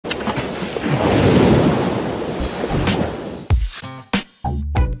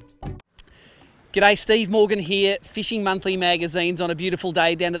G'day, Steve Morgan here, Fishing Monthly magazines on a beautiful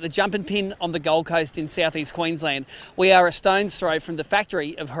day down at the Jumping Pin on the Gold Coast in southeast Queensland. We are a stone's throw from the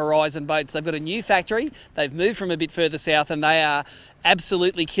factory of Horizon Boats. They've got a new factory, they've moved from a bit further south and they are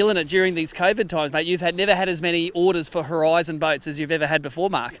absolutely killing it during these COVID times, mate. You've never had as many orders for Horizon Boats as you've ever had before,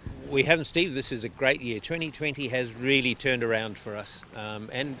 Mark. We haven't, Steve. This is a great year. 2020 has really turned around for us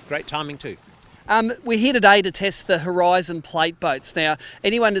and great timing too. We're here today to test the Horizon Plate boats. Now,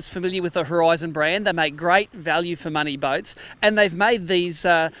 anyone that's familiar with the Horizon brand, they make great value for money boats, and they've made these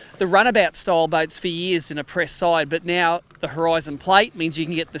the runabout style boats for years in a press side, but now the Horizon Plate means you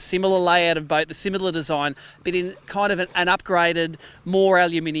can get the similar layout of boat, the similar design, but in kind of an upgraded, more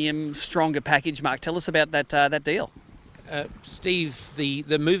aluminium, stronger package. Mark, tell us about that deal. Steve,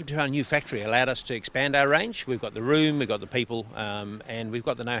 the move to our new factory allowed us to expand our range. We've got the room, we've got the people, and we've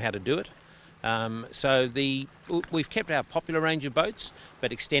got the know-how to do it. We've kept our popular range of boats,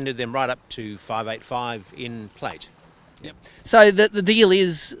 but extended them right up to 585 in plate. Yep. So the deal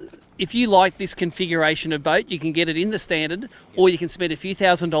is, if you like this configuration of boat, you can get it in the standard, or you can spend a few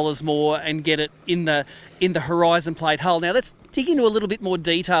 $1,000s more and get it in the Horizon Plate hull. Now let's dig into a little bit more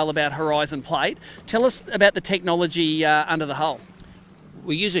detail about Horizon Plate. Tell us about the technology under the hull.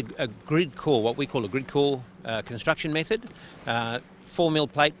 We use a grid core, what we call a grid core construction method,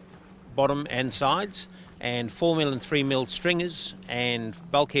 4mm plate bottom and sides, and 4mm and 3mm stringers and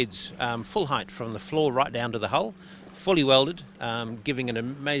bulkheads full height from the floor right down to the hull, fully welded, giving an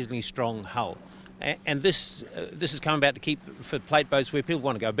amazingly strong hull. And this has come about to keep for plate boats where people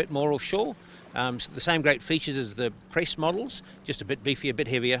want to go a bit more offshore. So the same great features as the press models, just a bit beefier, a bit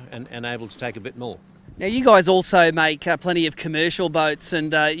heavier, and able to take a bit more. Now you guys also make plenty of commercial boats,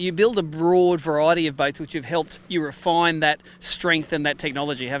 and you build a broad variety of boats which have helped you refine that strength and that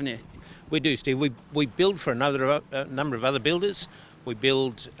technology, haven't you? We do, Steve. We build for a number of other builders. We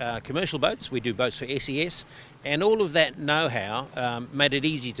build commercial boats. We do boats for SES, and all of that know-how made it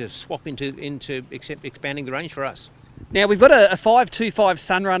easy to swap into expanding the range for us. Now we've got a 525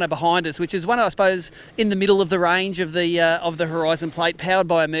 Sunrunner behind us, which is one, I suppose, in the middle of the range of the Horizon Plate, powered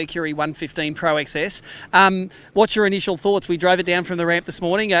by a Mercury 115 ProXS. What's your initial thoughts? We drove it down from the ramp this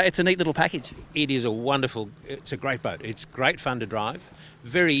morning. It's a neat little package. It is it's a great boat. It's great fun to drive,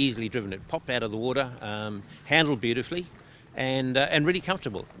 very easily driven. It popped out of the water, handled beautifully, and really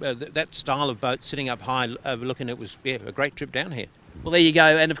comfortable. That style of boat, sitting up high, overlooking it, was a great trip down here. Well, there you go.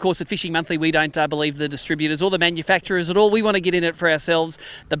 And of course, at Fishing Monthly, we don't believe the distributors or the manufacturers at all. We want to get in it for ourselves.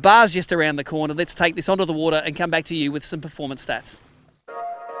 The bar's just around the corner. Let's take this onto the water and come back to you with some performance stats.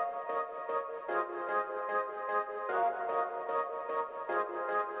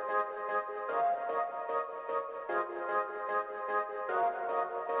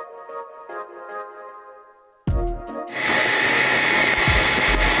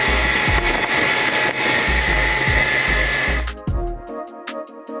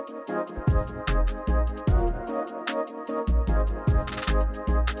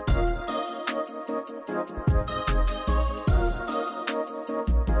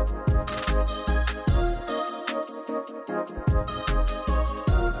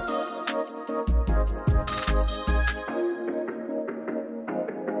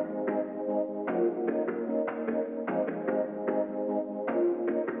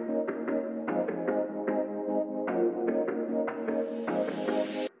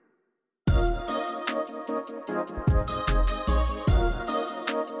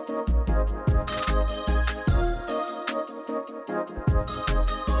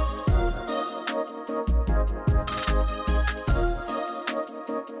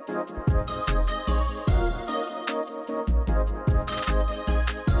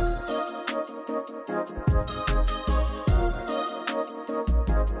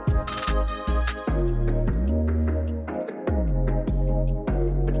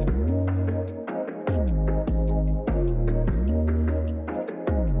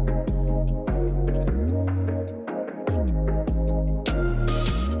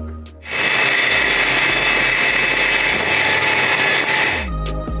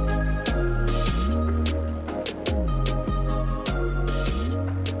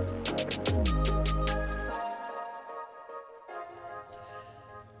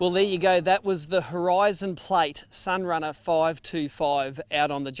 Well, there you go. That was the Horizon Plate Sunrunner 525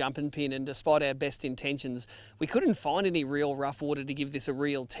 out on the Jumping Pin, and despite our best intentions, we couldn't find any real rough water to give this a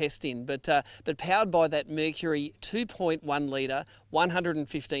real test in. But powered by that Mercury 2.1 litre,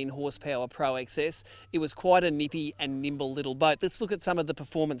 115 horsepower ProXS, it was quite a nippy and nimble little boat. Let's look at some of the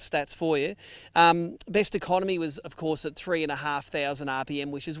performance stats for you. Best economy was, of course, at 3,500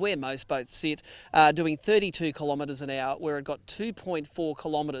 RPM, which is where most boats sit, doing 32 kilometres an hour, where it got 2.4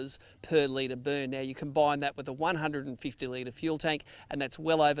 kilometres kilometres per litre burn. Now you combine that with a 150 litre fuel tank, and that's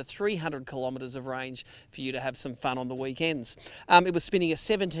well over 300 kilometres of range for you to have some fun on the weekends. It was spinning a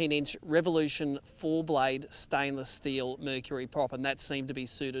 17-inch Revolution 4-blade stainless steel Mercury prop, and that seemed to be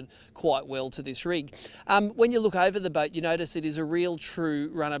suited quite well to this rig. When you look over the boat, you notice it is a real true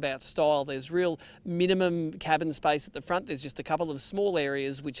runabout style. There's real minimum cabin space at the front. There's just a couple of small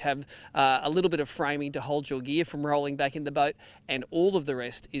areas which have a little bit of framing to hold your gear from rolling back in the boat, and all of the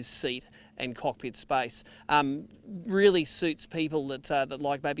rest is seat and cockpit space. Really suits people that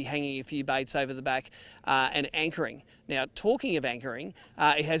like maybe hanging a few baits over the back and anchoring. Now, talking of anchoring,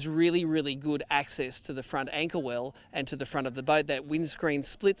 it has really, really good access to the front anchor well and to the front of the boat. That windscreen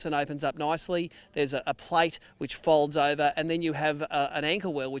splits and opens up nicely. There's a plate which folds over, and then you have an anchor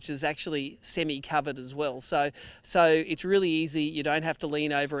well which is actually semi-covered as well. So it's really easy. You don't have to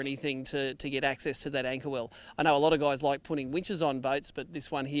lean over anything to get access to that anchor well. I know a lot of guys like putting winches on boats, but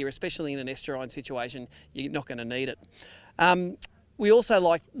this one here, especially in an estuarine situation, you're not going to need it. We also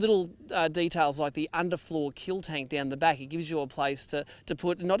like little details like the underfloor kill tank down the back. It gives you a place to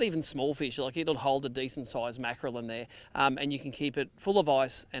put not even small fish, like it'll hold a decent sized mackerel in there, and you can keep it full of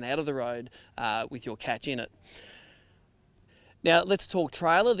ice and out of the road with your catch in it. Now let's talk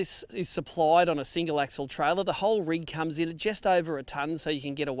trailer. This is supplied on a single axle trailer. The whole rig comes in at just over a tonne, so you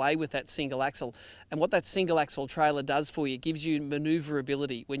can get away with that single axle. And what that single axle trailer does for you, it gives you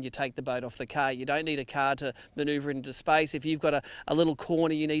manoeuvrability when you take the boat off the car. You don't need a car to manoeuvre into space. If you've got a little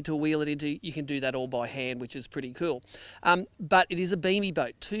corner you need to wheel it into, you can do that all by hand, which is pretty cool. But it is a beamy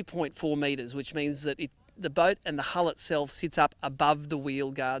boat, 2.4 metres, which means that the boat and the hull itself sits up above the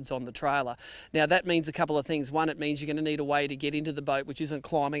wheel guards on the trailer. Now that means a couple of things. One, it means you're going to need a way to get into the boat which isn't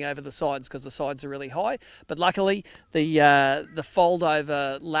climbing over the sides because the sides are really high. But luckily the fold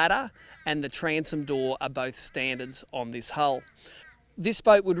over ladder and the transom door are both standards on this hull. This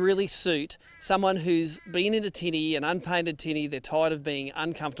boat would really suit someone who's been in a tinny, an unpainted tinny. They're tired of being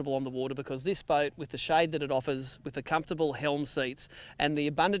uncomfortable on the water, because this boat, with the shade that it offers, with the comfortable helm seats and the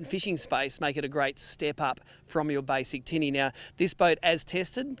abundant fishing space, make it a great step up from your basic tinny. Now, this boat, as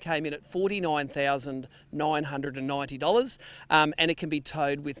tested, came in at $49,990, and it can be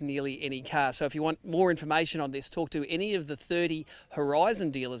towed with nearly any car. So if you want more information on this, talk to any of the 30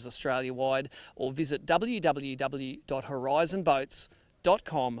 Horizon dealers Australia-wide, or visit www.horizonboats.com.au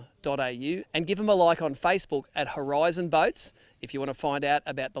and give them a like on Facebook at Horizon Boats if you want to find out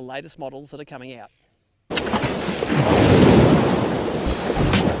about the latest models that are coming out.